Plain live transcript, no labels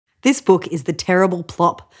This book is The Terrible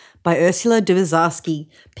Plop by Ursula Dubosarsky,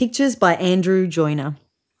 pictures by Joyner.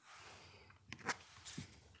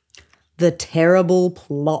 The Terrible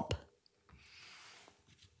Plop.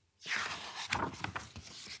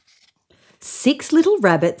 6 little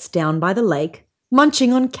rabbits down by the lake,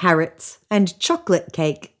 munching on carrots and chocolate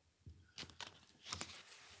cake.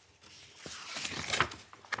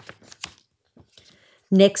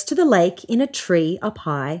 Next to the lake, in a tree up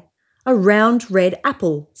high, a round red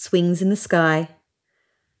apple swings in the sky.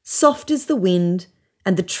 Soft is the wind,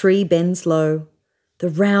 and the tree bends low. The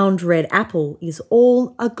round red apple is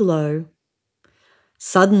all aglow.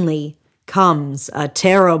 Suddenly comes a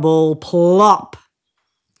terrible plop.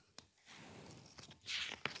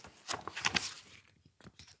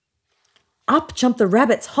 Up jump the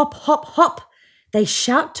rabbits, hop, hop, hop. They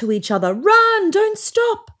shout to each other, "Run, don't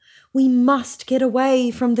stop. We must get away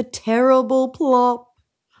from the terrible plop."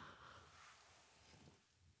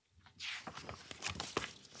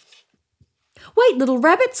 "Wait, little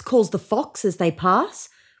rabbits," calls the fox as they pass.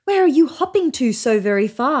 "Where are you hopping to so very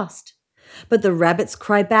fast?" But the rabbits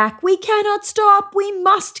cry back, "We cannot stop. We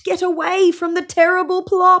must get away from the terrible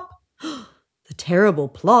plop." "The terrible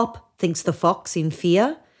plop," thinks the fox in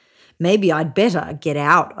fear. "Maybe I'd better get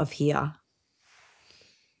out of here."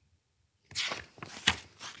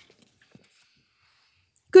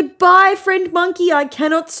 "Goodbye, friend monkey, I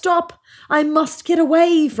cannot stop. I must get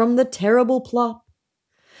away from the terrible plop."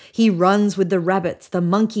 He runs with the rabbits, the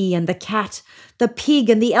monkey and the cat, the pig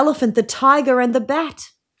and the elephant, the tiger and the bat.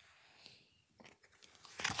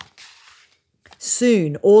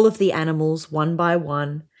 Soon all of the animals, one by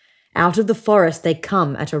one, out of the forest they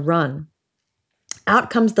come at a run. Out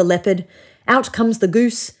comes the leopard, out comes the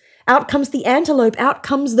goose, out comes the antelope, out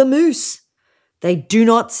comes the moose. They do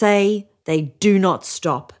not say, they do not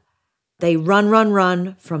stop. They run, run,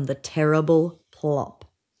 run from the terrible plop.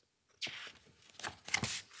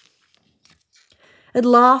 At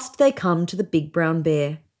last they come to the big brown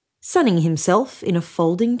bear, sunning himself in a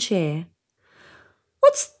folding chair.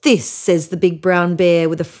 "What's this?" says the big brown bear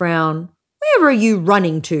with a frown. "Where are you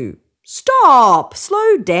running to? Stop!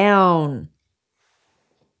 Slow down."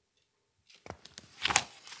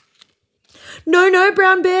 "No, no,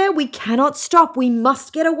 brown bear, we cannot stop. We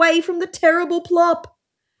must get away from the terrible plop."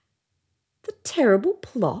 "The terrible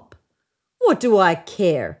plop? What do I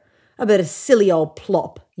care about a silly old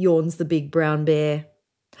plop?" yawns the big brown bear.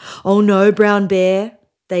 "Oh no, brown bear,"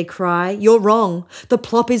 they cry, "you're wrong. The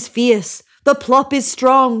plop is fierce. The plop is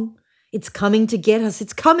strong. It's coming to get us.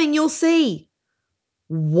 It's coming, you'll see."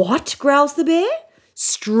 "What?" growls the bear.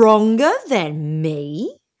 "Stronger than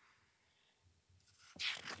me?"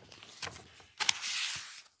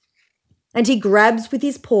 And he grabs with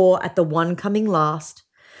his paw at the one coming last,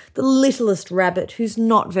 the littlest rabbit who's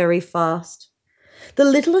not very fast. The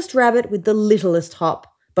littlest rabbit with the littlest hop,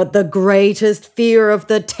 but the greatest fear of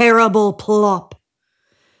the terrible plop.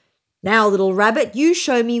 "Now, little rabbit, you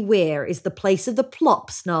show me where is the place of the plop,"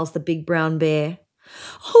 snarls the big brown bear.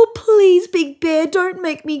 "Oh, please, big bear, don't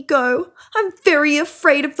make me go. I'm very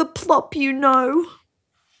afraid of the plop, you know."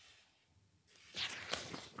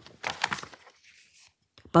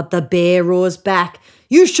 But the bear roars back,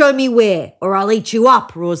 "You show me where, or I'll eat you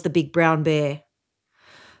up," roars the big brown bear.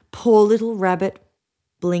 Poor little rabbit,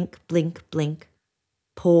 blink, blink, blink.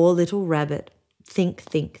 Poor little rabbit, think,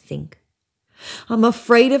 think, think. "I'm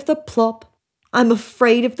afraid of the plop, I'm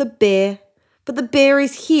afraid of the bear, but the bear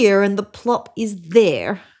is here and the plop is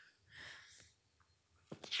there."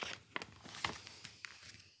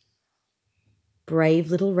 Brave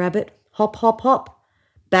little rabbit, hop, hop, hop,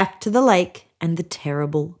 back to the lake and the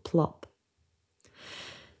terrible plop.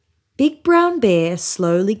 Big brown bear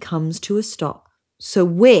slowly comes to a stop. "So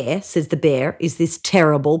where," says the bear, "is this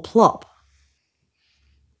terrible plop?"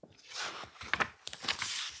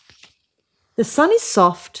 The sun is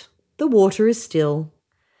soft, the water is still.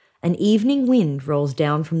 An evening wind rolls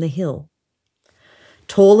down from the hill.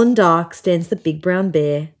 Tall and dark stands the big brown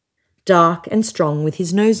bear, dark and strong with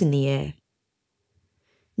his nose in the air.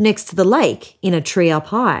 Next to the lake, in a tree up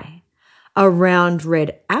high, a round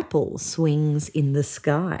red apple swings in the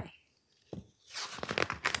sky.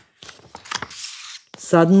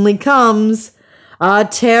 Suddenly comes a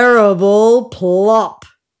terrible plop.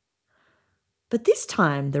 But this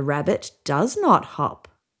time the rabbit does not hop.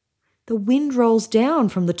 The wind rolls down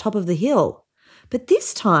from the top of the hill, but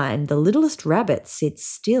this time the littlest rabbit sits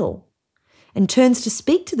still and turns to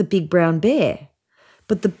speak to the big brown bear.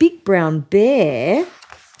 But the big brown bear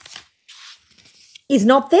is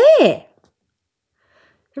not there.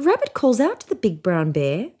 The rabbit calls out to the big brown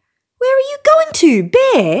bear, "Where are you going to,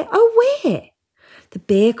 bear? Oh, where?" The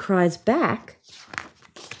bear cries back,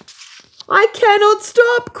 I cannot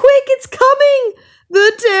stop. Quick, it's coming.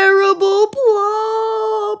 The terrible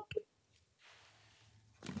Plop.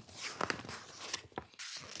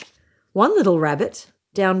 One little rabbit,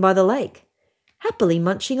 down by the lake, happily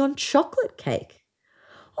munching on chocolate cake.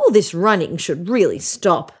 All this running should really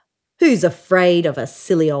stop. Who's afraid of a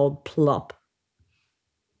silly old Plop?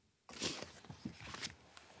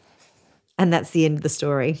 And that's the end of the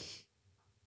story.